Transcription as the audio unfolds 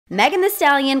Megan Thee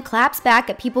Stallion claps back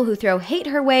at people who throw hate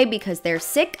her way because they're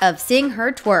sick of seeing her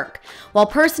twerk. While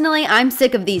personally I'm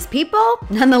sick of these people,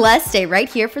 nonetheless stay right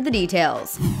here for the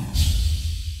details.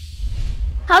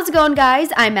 How's it going, guys?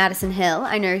 I'm Madison Hill.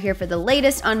 I know you're here for the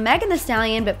latest on Megan Thee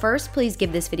Stallion, but first please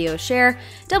give this video a share,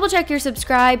 double check you're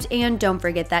subscribed, and don't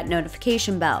forget that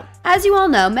notification bell. As you all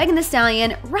know, Megan Thee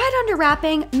Stallion, right under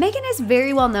rapping, Megan is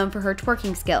very well known for her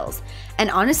twerking skills. And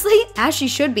honestly, as she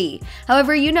should be.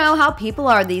 However, you know how people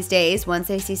are these days. Once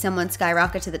they see someone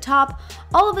skyrocket to the top,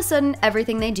 all of a sudden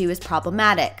everything they do is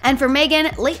problematic. And for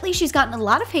Megan, lately she's gotten a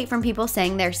lot of hate from people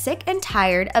saying they're sick and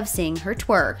tired of seeing her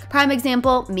twerk. Prime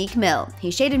example, Meek Mill.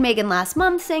 He shaded Megan last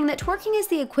month, saying that twerking is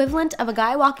the equivalent of a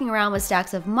guy walking around with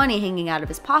stacks of money hanging out of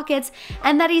his pockets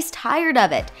and that he's tired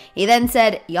of it. He then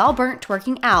said, "Y'all burnt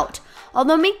twerking out."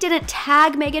 Although Meek didn't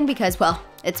tag Megan because, well,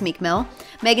 it's Meek Mill,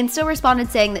 Megan still responded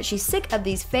saying that she's sick of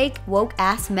these fake,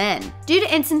 woke-ass men. Due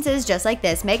to instances just like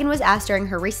this, Megan was asked during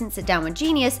her recent sit-down with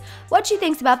Genius what she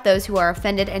thinks about those who are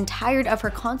offended and tired of her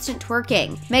constant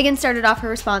twerking. Megan started off her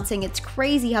response saying it's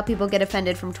crazy how people get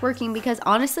offended from twerking because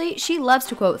honestly, she loves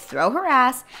to, quote, throw her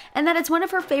ass, and that it's one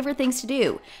of her favorite things to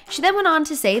do. She then went on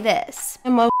to say this.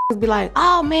 And motherfuckers be like,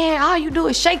 "Oh man, all you do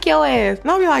is shake your ass." And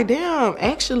I'll be like, damn,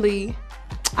 actually,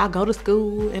 I go to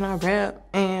school and I rap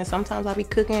and sometimes I be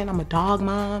cooking. I'm a dog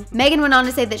mom. Megan went on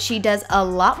to say that she does a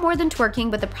lot more than twerking,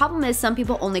 but the problem is some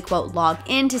people only, quote, log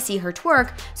in to see her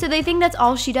twerk, so they think that's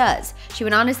all she does. She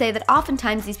went on to say that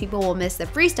oftentimes these people will miss the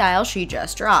freestyle she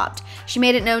just dropped. She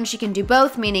made it known she can do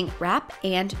both, meaning rap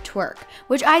and twerk,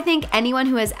 which I think anyone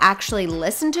who has actually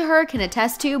listened to her can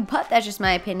attest to, but that's just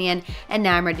my opinion, and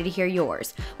now I'm ready to hear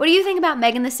yours. What do you think about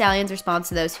Megan Thee Stallion's response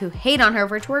to those who hate on her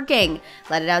for twerking?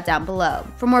 Let it out down below.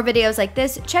 For more videos like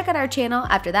this, check out our channel.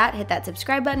 After that, hit that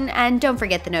subscribe button and don't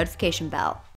forget the notification bell.